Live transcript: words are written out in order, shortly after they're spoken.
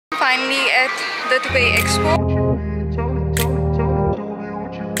finally at the Dubai Expo.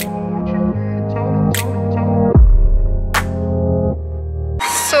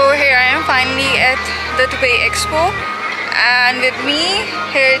 So here I am finally at the Dubai Expo and with me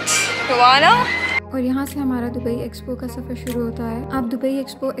here it's Ruana. और यहाँ से हमारा Dubai expo का सफ़र शुरू होता है। आप दुबई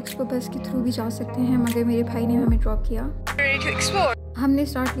एक्सपो बस के थ्रू भी जा सकते हैं, मगर मेरे भाई ने हमें ड्रॉप किया। हमने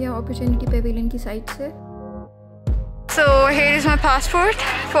स्टार्ट किया अपॉर्चुनिटी पेविलियन की साइड से। So here is my passport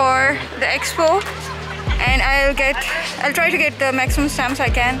for the expo and I'll try to get the maximum stamps I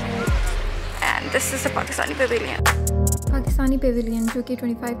can. And this is the Pakistani pavilion. Pakistani Pavilion जो कि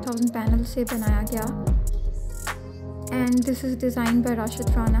 25,000 पैनल से बनाया गया। And this is designed by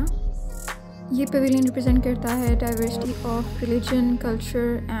Rashid Rana. ये Pavilion represent करता है diversity of religion, culture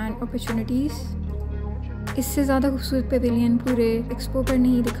and opportunities. इससे ज़्यादा खूबसूरत पेविलियन पूरे एक्सपो पर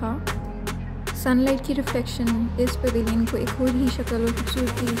नहीं दिखा। सनलाइट की रिफ्लेक्शन इस पेविलियन को एक और ही शक्ल और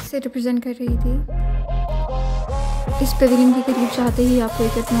खूबसूरती से रिप्रेजेंट कर रही थी। इस पेविलियन के करीब जाते ही आपको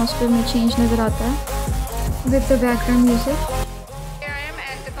एक एटमॉस्फेयर में चेंज नज़र आता है विद द बैकग्राउंड म्यूज़िक।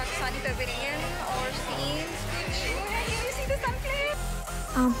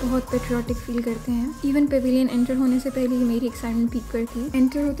 आप बहुत पेट्रियाटिक फील करते हैं। इवन पेविलियन एंटर होने से पहले ही मेरी एक्साइटमेंट पीक पर थी।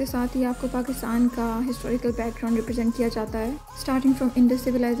 एंटर होते साथ ही आपको पाकिस्तान का हिस्टोरिकल बैकग्राउंड रिप्रेजेंट किया जाता है, starting from Indus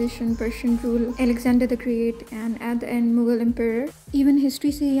civilisation, Persian rule, Alexander the great and at the end Mughal empire. Even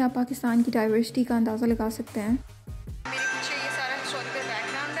history से ही आप पाकिस्तान की डाइवर्सिटी का अंदाज़ा लगा सकते हैं। मेरे पीछे ये सारा हिस्टोरिकल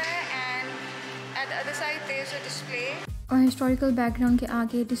बैकग्राउंड है and at the other side there is a display. और हिस्टोरिकल बैकग्राउंड के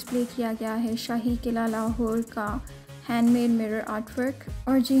आगे डिस्प्ले किया गया है शाही किला लाहौर का हैंडमेड मिरर आर्टवर्क।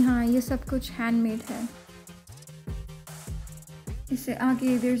 और जी हाँ, ये सब कुछ हैंडमेड है। इससे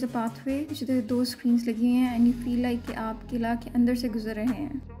आगे देयर इज़ अ पाथवे जिधर 2 स्क्रीन्स लगी हुई हैं एंड यू फील लाइक कि आप किला के अंदर से गुजर रहे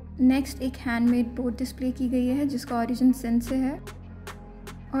हैं। नेक्स्ट एक हैंडमेड बोट डिस्प्ले की गई है जिसका ओरिजिन सिंध से है।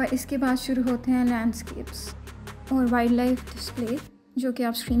 और इसके बाद शुरू होते हैं लैंडस्केप्स और वाइल्ड लाइफ डिस्प्ले जो कि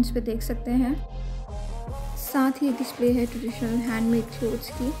आप स्क्रीन्स पे देख सकते हैं। साथ ही एक डिस्प्ले है ट्रेडिशनल हैंडमेड क्लोथ्स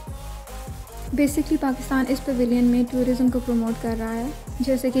की। बेसिकली पाकिस्तान इस पेविलियन में टूरिज़म को प्रमोट कर रहा है।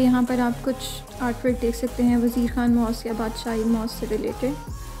 जैसे कि यहाँ पर आप कुछ आर्टवर्क देख सकते हैं वज़ीर खान मॉस्क या बादशाही मॉस्क से related.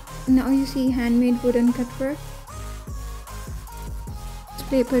 Now you see handmade wooden cutwork.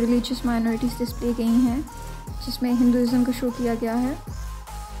 Display पर रिलीजियस माइनॉरिटीज़ डिस्प्ले गई हैं जिसमें हिंदुज़म का शो किया गया है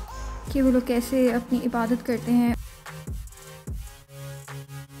कि वो लोग कैसे अपनी इबादत करते हैं,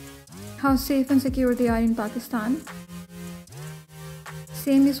 how safe and secure they are in Pakistan.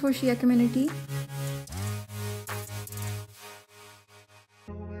 Same is for Shia community.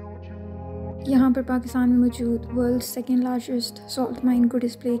 यहाँ पर पाकिस्तान में मौजूद world second largest salt mine को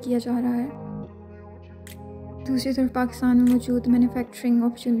डिस्प्ले किया जा रहा है। दूसरी तरफ पाकिस्तान में मौजूद मैन्युफैक्चरिंग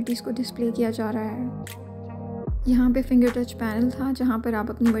अपॉर्चुनिटीज़ को डिस्प्ले किया जा रहा है। यहाँ पे फिंगर टच पैनल था जहाँ पर आप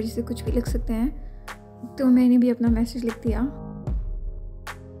अपनी मर्ज़ी से कुछ भी लिख सकते हैं, तो मैंने भी अपना मैसेज लिख दिया।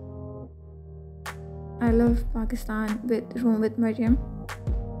 I love Pakistan with room with Maryam.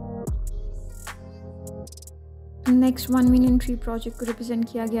 Next 1 million tree project को रिप्रेजेंट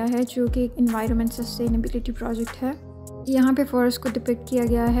किया गया है जो कि एक इन्वायरमेंट सस्टेनेबिलिटी प्रोजेक्ट है। यहाँ पे फॉरेस्ट को डिपिक्ट किया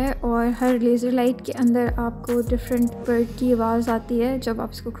गया है और हर लेज़र लाइट के अंदर आपको डिफरेंट बर्ड की आवाज़ आती है जब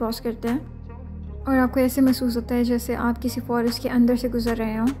आप इसको क्रॉस करते हैं और आपको ऐसे महसूस होता है जैसे आप किसी फॉरेस्ट के अंदर से गुजर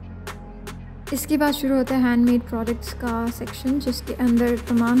रहे हों। इसके बाद शुरू होता है हैंडमेड प्रोडक्ट्स का सेक्शन जिसके अंदर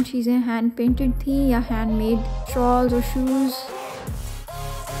तमाम चीज़ें हैंड पेंटेड थी या हैंडमेड शॉल्स और shoes.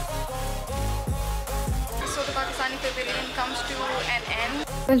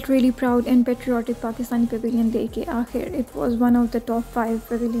 Felt really proud and patriotic Pakistani Pavilion देख के। आखिर it was one of the top 5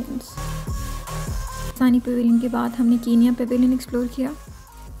 pavilions। Pakistani Pavilion के बाद हमने कीनिया पेविलियन एक्सप्लोर किया।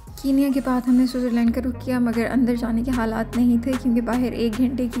 कीनिया के बाद हमने स्विट्ज़रलैंड का रुख किया, मगर अंदर जाने के हालात नहीं थे क्योंकि बाहर 1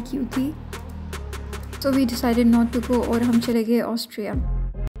 घंटे की क्यू थी। So we decided not to go और हम चले गए ऑस्ट्रिया।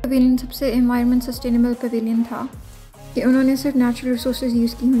 पेविलियन सबसे एनवायरनमेंट सस्टेनेबल पेविलियन था कि उन्होंने सिर्फ नेचुरल रिसोर्सेज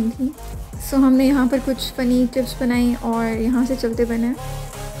यूज़ की हुई थी। सो हमने यहाँ पर कुछ फ़नी क्लिप्स बनाई और यहाँ से चलते बने।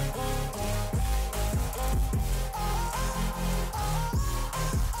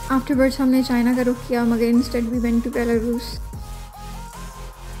 आफ्टरवर्ड्स हमने चाइना का रुख किया, मगर instead we went to Belarus.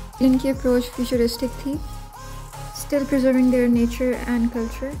 इनकी अप्रोच फ्यूचरिस्टिक थी, still preserving their nature and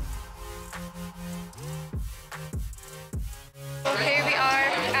culture. Here we are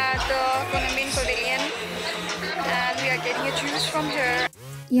at the Colombian Pavilion and we are getting a juice from here.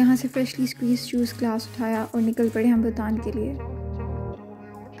 यहाँ से फ्रेशली स्क्वीज जूस ग्लास उठाया और निकल पड़े हम भूटान के लिए।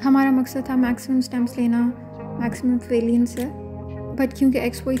 हमारा मकसद था मैक्सिमम स्टैम्प्स लेना मैक्सिमम पेविलियन से, बट क्योंकि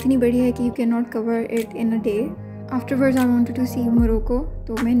एक्सपो इतनी बड़ी है कि you can not cover it in a day. Afterwards I wanted to C Morocco,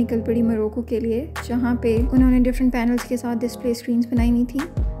 तो मैं निकल पड़ी मोरक्को के लिए जहाँ पे उन्होंने डिफरेंट पैनल्स के साथ डिस्प्ले स्क्रीन्स बनाई हुई थी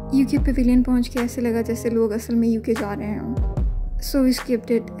यूके पवेलियन पहुंच के ऐसे लगा जैसे लोग असल में यूके जा रहे हों, so we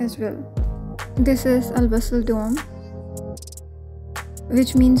skipped it as well. This is अल-वसल dome,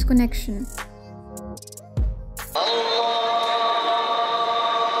 which means connection.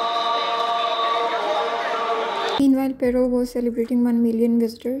 Meanwhile, Peru was celebrating 1 million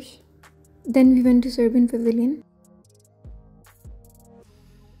visitors. Then we went to Serbian Pavilion.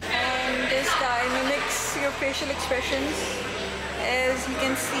 And this guy mimics your facial expressions, as you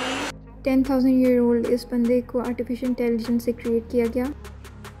can see. 10,000-year-old इस बंदे को artificial intelligence से create किया गया।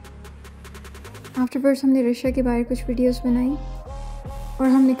 Afterwards हमने Russia के बाहर कुछ वीडियोस बनाई और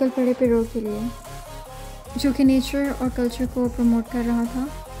हम निकल पड़े पेरू के लिए, जो कि नेचर और कल्चर को प्रमोट कर रहा था।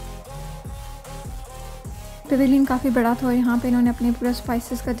 पवेलियन काफ़ी बड़ा था और यहाँ पे इन्होंने अपने पूरा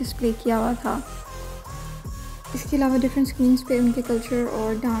स्पाइसेस का डिस्प्ले किया हुआ था। इसके अलावा डिफरेंट स्क्रीन्स पे उनके कल्चर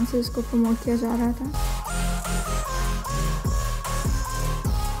और डांसेस को प्रमोट किया जा रहा था।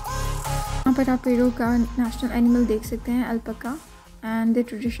 यहाँ पर आप पेरू का नेशनल एनिमल देख सकते हैं, alpaca, and the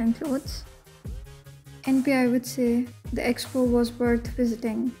traditional clothes. And I would say the expo was worth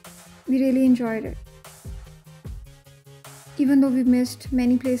visiting. We really enjoyed it. Even though we missed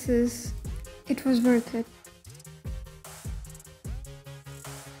many places, it was worth it.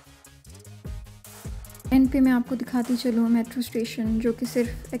 And पे मैं आपको दिखाती चलूँ metro station, जो कि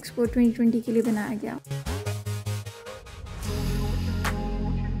सिर्फ expo 2020 के लिए बनाया गया।